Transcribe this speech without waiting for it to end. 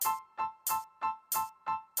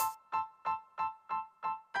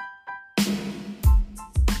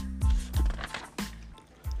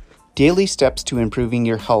Daily steps to improving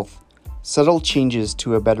your health. Subtle changes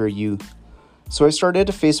to a better you. So I started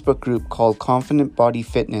a Facebook group called Confident Body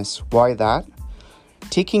Fitness. Why that?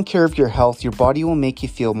 Taking care of your health, your body will make you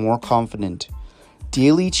feel more confident.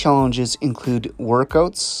 Daily challenges include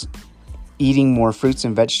workouts, eating more fruits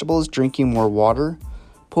and vegetables, drinking more water,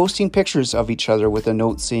 posting pictures of each other with a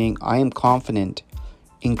note saying, "I am confident,"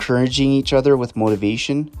 encouraging each other with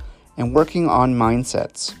motivation, and working on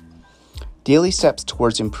mindsets. Daily steps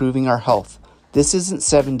towards improving our health. This isn't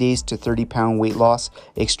 7 days to 30-pound weight loss,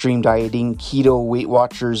 extreme dieting, keto, Weight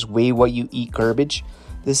Watchers, weigh what you eat garbage.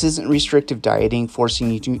 This isn't restrictive dieting, forcing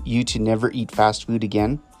you to never eat fast food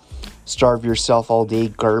again. Starve yourself all day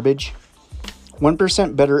garbage.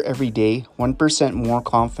 1% better every day, 1% more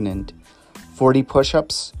confident. 40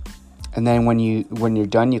 push-ups, and then when you're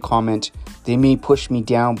done, you comment, "They may push me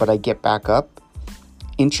down, but I get back up."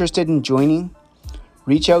 Interested in joining?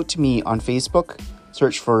 Reach out to me on Facebook.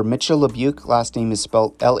 Search for Mitchell Labiuk, last name is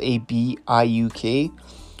spelled Labiuk,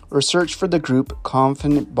 or search for the group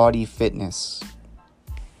Confident Body Fitness.